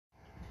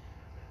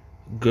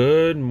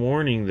Good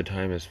morning. The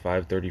time is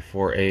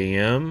 5:34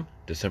 a.m.,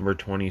 December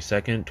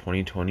 22nd,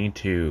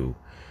 2022.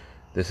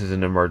 This is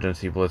an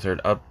emergency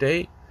blizzard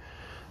update.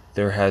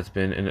 There has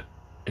been an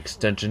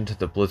extension to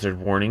the blizzard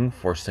warning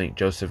for St.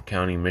 Joseph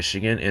County,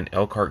 Michigan and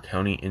Elkhart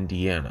County,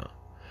 Indiana.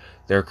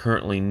 There are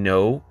currently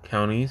no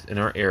counties in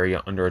our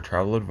area under a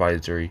travel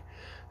advisory.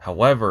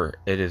 However,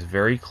 it is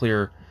very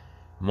clear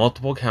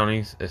multiple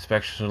counties,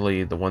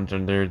 especially the ones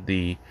under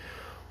the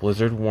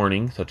blizzard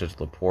warning, such as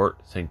LaPorte,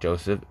 St.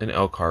 Joseph, and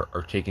Elkhart,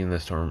 are taking the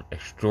storm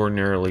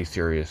extraordinarily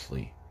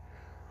seriously.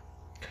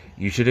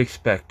 You should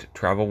expect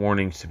travel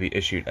warnings to be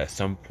issued at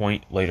some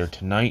point later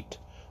tonight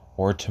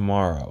or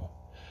tomorrow.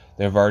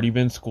 There have already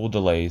been school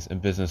delays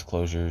and business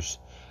closures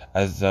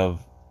as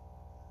of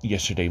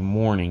yesterday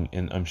morning,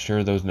 and I'm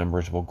sure those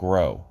numbers will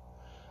grow.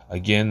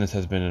 Again, this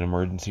has been an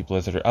emergency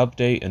blizzard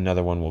update.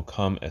 Another one will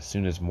come as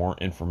soon as more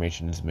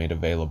information is made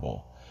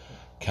available.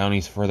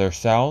 Counties further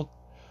south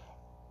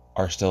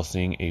are still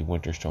seeing a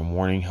winter storm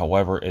warning.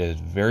 However, it is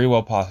very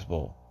well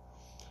possible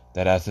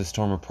that as this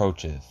storm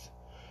approaches,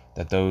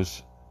 that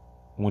those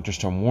winter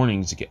storm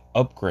warnings get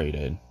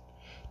upgraded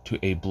to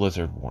a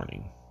blizzard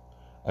warning.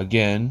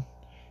 Again,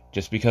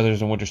 just because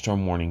there's a winter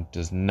storm warning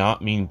does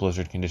not mean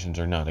blizzard conditions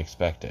are not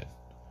expected.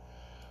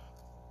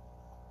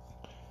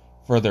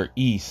 Further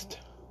east,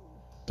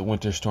 the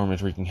winter storm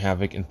is wreaking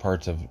havoc in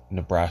parts of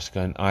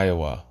Nebraska and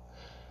Iowa.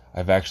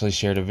 I've actually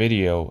shared a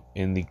video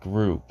in the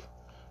group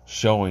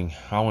showing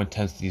how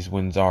intense these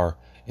winds are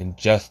in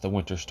just the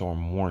winter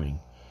storm warning.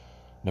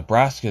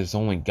 Nebraska has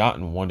only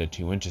gotten 1 to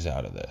 2 inches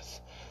out of this.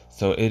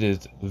 So it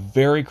is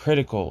very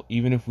critical,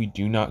 even if we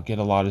do not get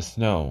a lot of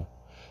snow,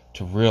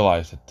 to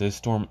realize that this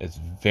storm is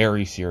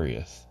very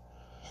serious.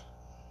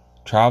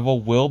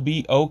 Travel will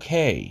be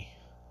okay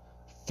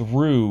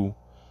through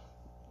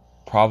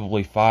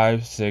probably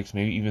 5, 6,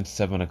 maybe even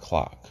 7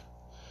 o'clock.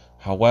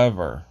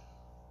 However,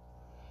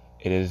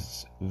 it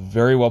is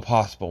very well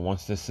possible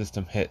once this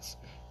system hits,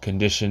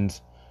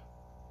 conditions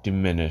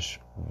diminish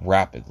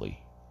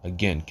rapidly.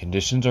 Again,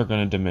 conditions are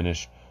going to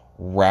diminish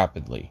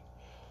rapidly.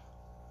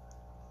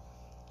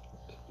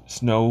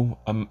 Snow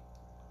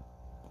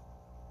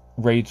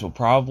rates will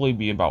probably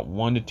be about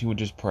 1 to 2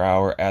 inches per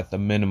hour at the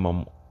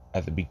minimum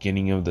at the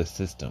beginning of the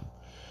system.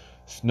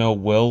 Snow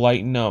will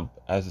lighten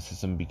up as the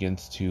system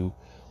begins to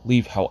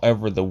leave.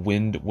 However, the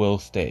wind will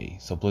stay.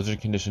 So blizzard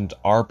conditions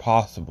are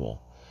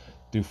possible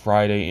through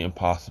Friday and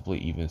possibly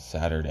even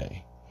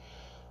Saturday.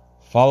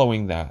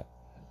 Following that,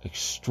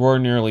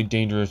 extraordinarily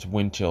dangerous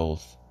wind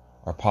chills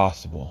are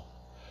possible.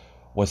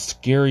 What's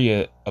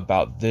scary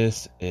about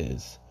this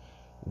is,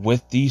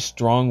 with these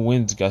strong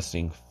winds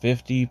gusting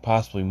 50,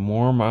 possibly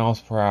more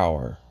miles per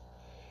hour,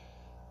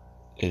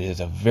 it is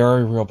a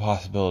very real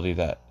possibility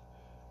that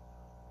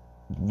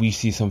we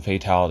see some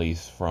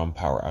fatalities from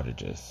power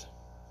outages.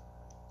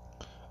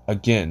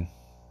 Again,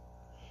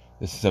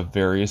 this is a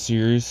very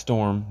serious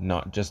storm,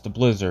 not just the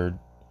blizzard,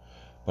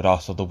 but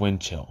also the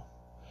wind chill.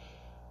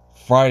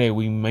 Friday,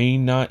 we may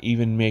not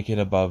even make it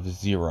above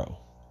 0.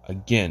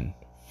 Again,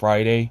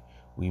 Friday,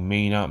 we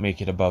may not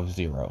make it above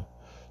 0.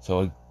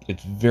 So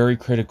it's very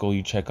critical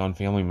you check on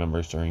family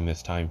members during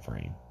this time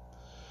frame.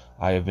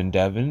 I have been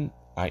Devin.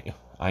 I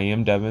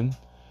am Devin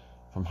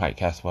from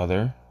Heightcast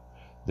Weather.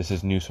 This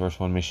is News Source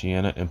 1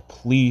 Michiana, and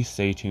please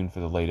stay tuned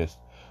for the latest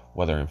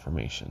weather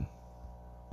information.